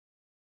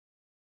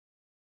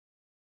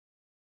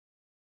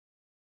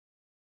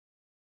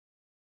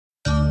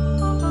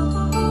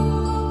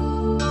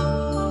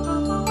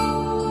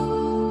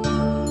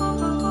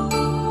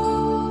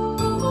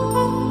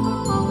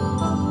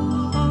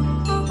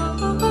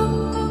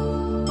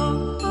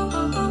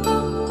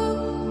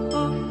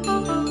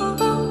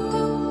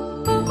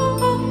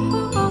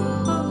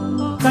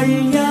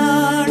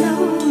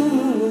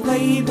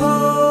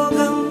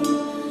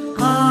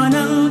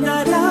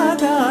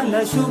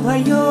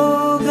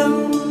శుభయోగం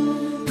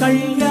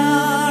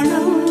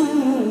కళ్యాణం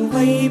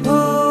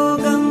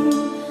వైభోగం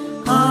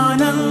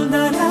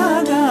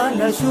ఆనందరాగాల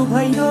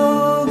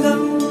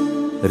శుభయోగం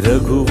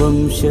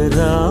రఘువంశ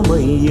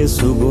రామయ్య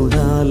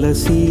సుగుణాల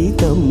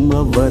సీతమ్మ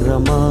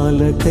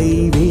వరమాల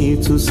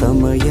కైవేచు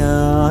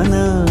సమయాన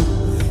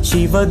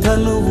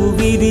శివధనువు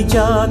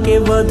విరిచాకె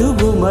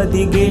వధువు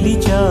మది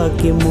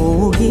గెలిచాకె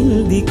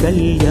మోగింది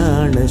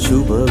కళ్యాణ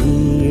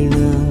శుభవీణ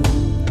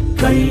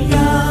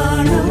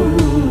కళ్యాణం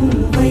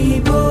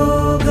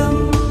వైభోగం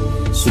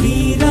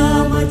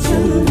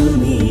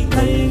శ్రీరామచంద్రుని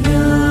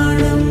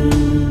కళ్యాణం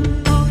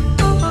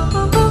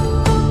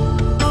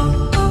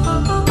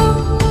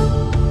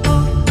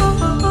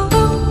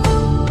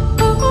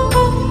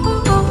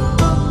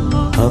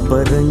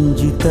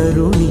అపరంజి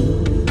తరుణి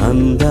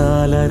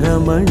అందాల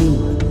రమణి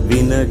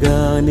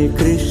వినగానే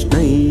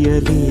కృష్ణయ్య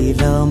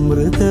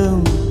లీలామృతం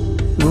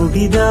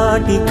గుడి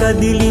దాటి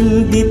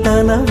కదిలింది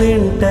తన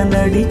వెంట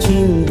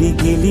నడిచింది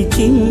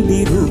గెలిచింది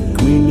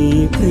రుక్మిణి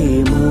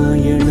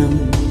ప్రేమాయణం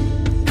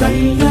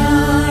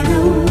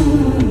కళ్యాణం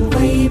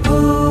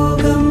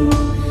వైభోగం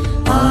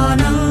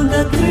ఆనంద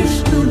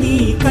కృష్ణుని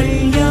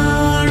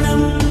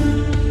కళ్యాణం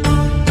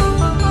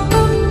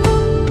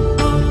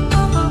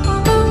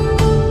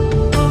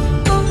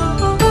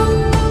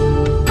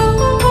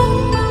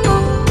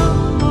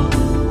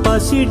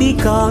పసిడి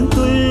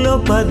కాంతుల్లో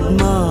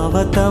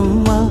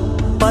పద్మావతమ్మ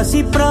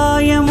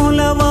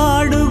పసిప్రాయముల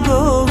వాడు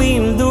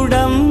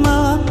గోవిందుడమ్మ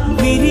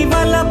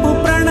విరివలపు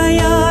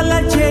ప్రణయాల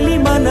చెలి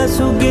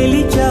మనసు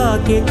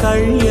గెలిచాకె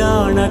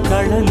కళ్యాణ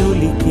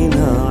కళలులికినాడమ్మ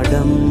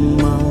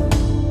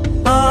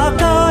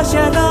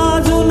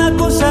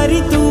ఆకాశరాజునకు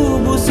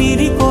సరితూబు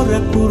సిరి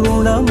కొరకు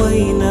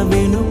రుణమైన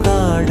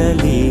వెనుకాడలేదమ్మ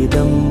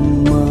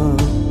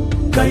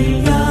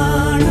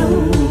కళ్యాణం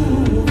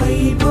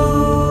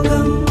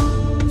వైభోగం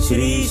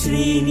శ్రీ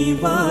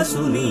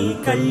శ్రీనివాసుని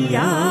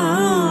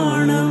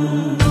కళ్యాణం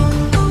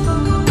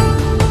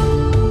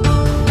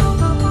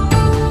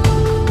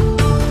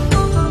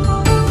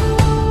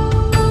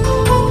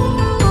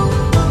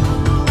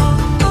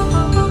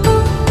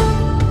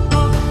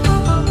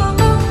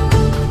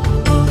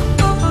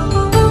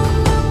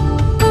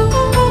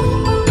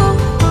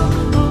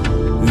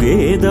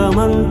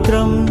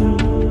వేదమంత్రం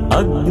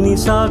అగ్ని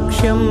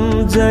సాక్ష్యం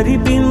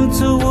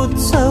జరిపించు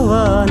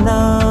ఉత్సవానా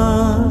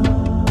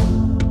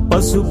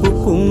పసుపు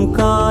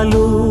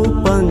కుంకాలు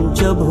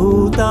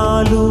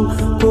పంచభూతాలు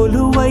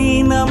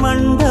కొలువైన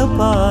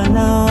మండపాన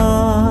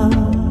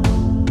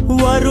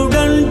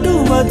వరుడంటూ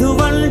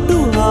వధువంటూ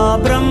ఆ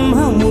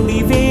బ్రహ్మముడి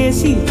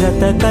వేసి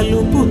జత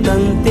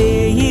కలుపుతంతే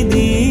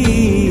ఇది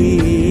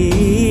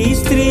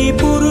స్త్రీ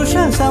పురుష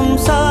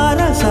సంసార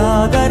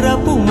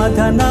సాగరపు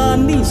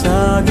మథనాన్ని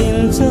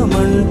సాగించమంటున్నది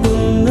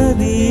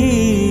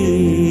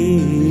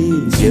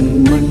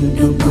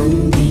జన్మంటూ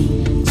పొంది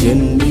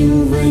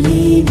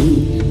జన్మివ్వలేని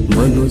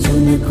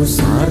మనుజునకు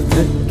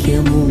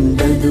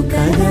సార్థక్యముండదు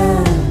కదా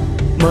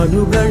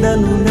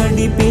మనుగడను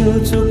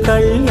నడిపించు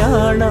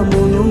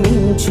కళ్యాణమును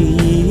మించి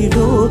ఈ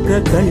లోక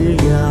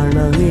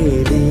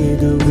కళ్యాణమేరే